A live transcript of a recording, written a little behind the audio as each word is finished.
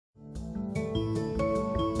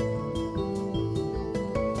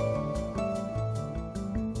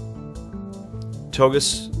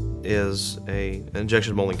Togus is an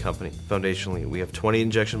injection molding company. Foundationally, we have 20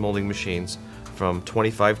 injection molding machines from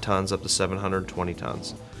 25 tons up to 720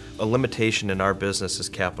 tons. A limitation in our business is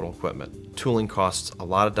capital equipment. Tooling costs a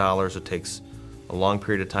lot of dollars. It takes a long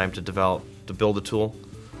period of time to build a tool.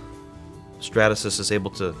 Stratasys is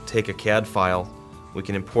able to take a CAD file, we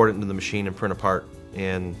can import it into the machine and print a part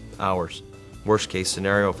in hours. Worst case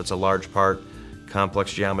scenario, if it's a large part,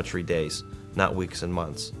 complex geometry, days, not weeks and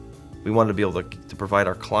months. We wanted to be able to provide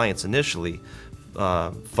our clients initially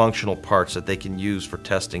functional parts that they can use for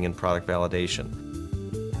testing and product validation.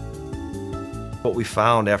 What we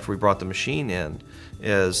found after we brought the machine in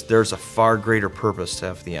is there's a far greater purpose to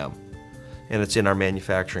FDM, and it's in our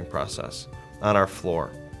manufacturing process, on our floor.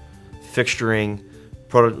 Fixturing,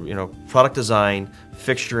 product design,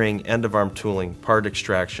 fixturing, end-of-arm tooling, part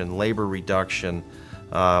extraction, labor reduction,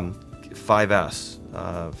 5S,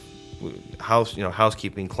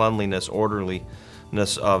 housekeeping, cleanliness,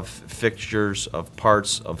 orderliness of fixtures, of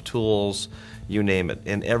parts, of tools, you name it.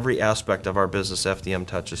 In every aspect of our business, FDM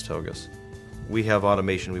touches Togus. We have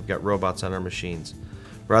automation, we've got robots on our machines.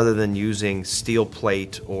 Rather than using steel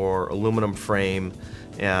plate or aluminum frame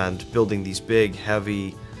and building these big,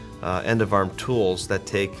 heavy end-of-arm tools that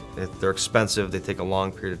they're expensive, they take a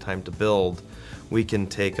long period of time to build, we can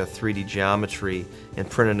take a 3D geometry and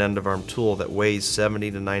print an end-of-arm tool that weighs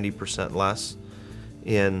 70 to 90% less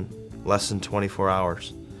in less than 24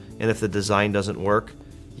 hours. And if the design doesn't work,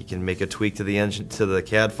 you can make a tweak to the engine, to the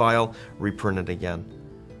CAD file, reprint it again.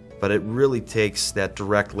 But it really takes that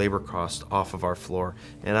direct labor cost off of our floor.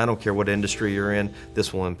 And I don't care what industry you're in,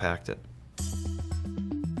 this will impact it.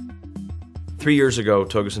 3 years ago,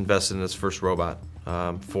 Togus invested in its first robot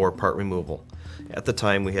for part removal. At the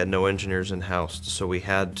time, we had no engineers in-house, so we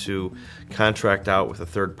had to contract out with a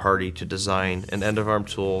third party to design an end-of-arm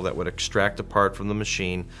tool that would extract a part from the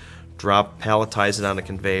machine, palletize it on a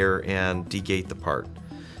conveyor, and degate the part.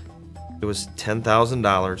 It was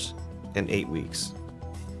 $10,000 in 8 weeks,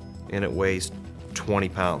 and it weighs 20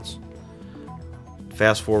 pounds.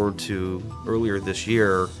 Fast forward to earlier this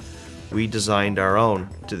year, we designed our own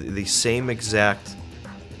to the same exact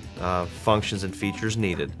functions and features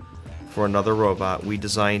needed for another robot. We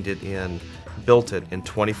designed it built it in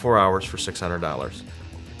 24 hours for $600.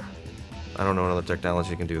 I don't know another technology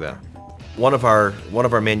that can do that. One of our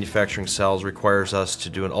manufacturing cells requires us to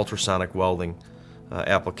do an ultrasonic welding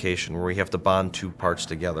application where we have to bond two parts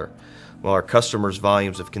together. Well, our customers'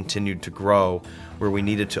 volumes have continued to grow where we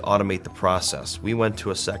needed to automate the process. We went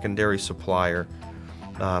to a secondary supplier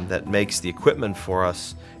that makes the equipment for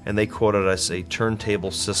us, and they quoted us a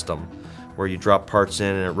turntable system where you drop parts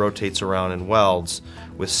in and it rotates around and welds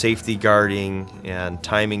with safety guarding and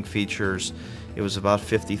timing features. It was about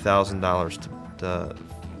 $50,000 to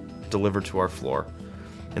deliver to our floor.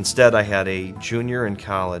 Instead, I had a junior in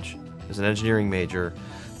college, as an engineering major,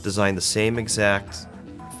 design the same exact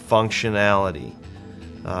functionality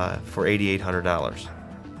for $8,800.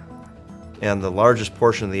 And the largest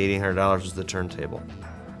portion of the $8,800 was the turntable.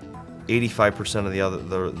 85% of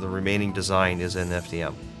the remaining design is in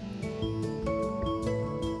FDM.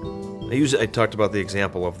 I talked about the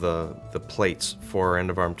example of the plates for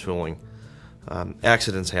end-of-arm tooling.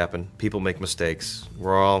 Accidents happen. People make mistakes.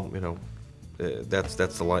 We're all, that's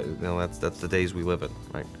the days we live in,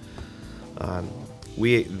 right?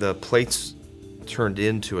 The plates turned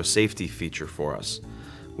into a safety feature for us.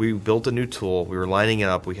 We built a new tool. We were lining it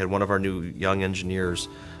up. We had one of our new young engineers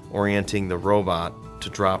orienting the robot to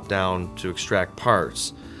drop down to extract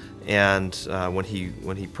parts. And when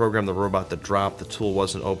he programmed the robot to drop, the tool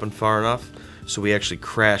wasn't open far enough, so we actually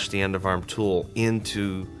crashed the end-of-arm tool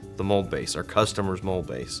into the mold base, our customer's mold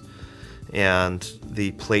base, and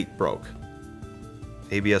the plate broke.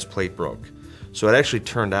 ABS plate broke. So it actually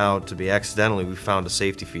turned out to be accidentally we found a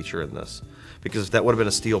safety feature in this, because if that would have been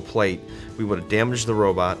a steel plate, we would have damaged the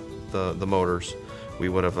robot, the motors, we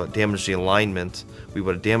would have damaged the alignment, we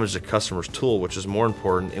would have damaged the customer's tool, which is more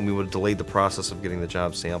important, and we would have delayed the process of getting the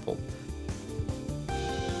job sampled.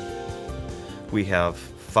 We have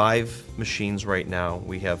 5 machines right now.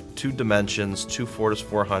 We have 2 dimensions, 2 Fortis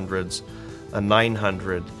 400s, a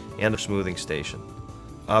 900, and a smoothing station.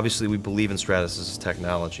 Obviously, we believe in Stratasys'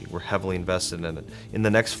 technology. We're heavily invested in it. In the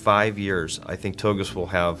next 5 years, I think Togus will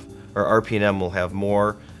have, or RP&M will have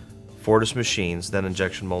more Fortis machines than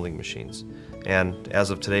injection molding machines. And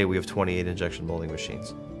as of today, we have 28 injection molding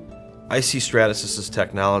machines. I see Stratasys'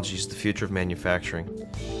 technology as the future of manufacturing.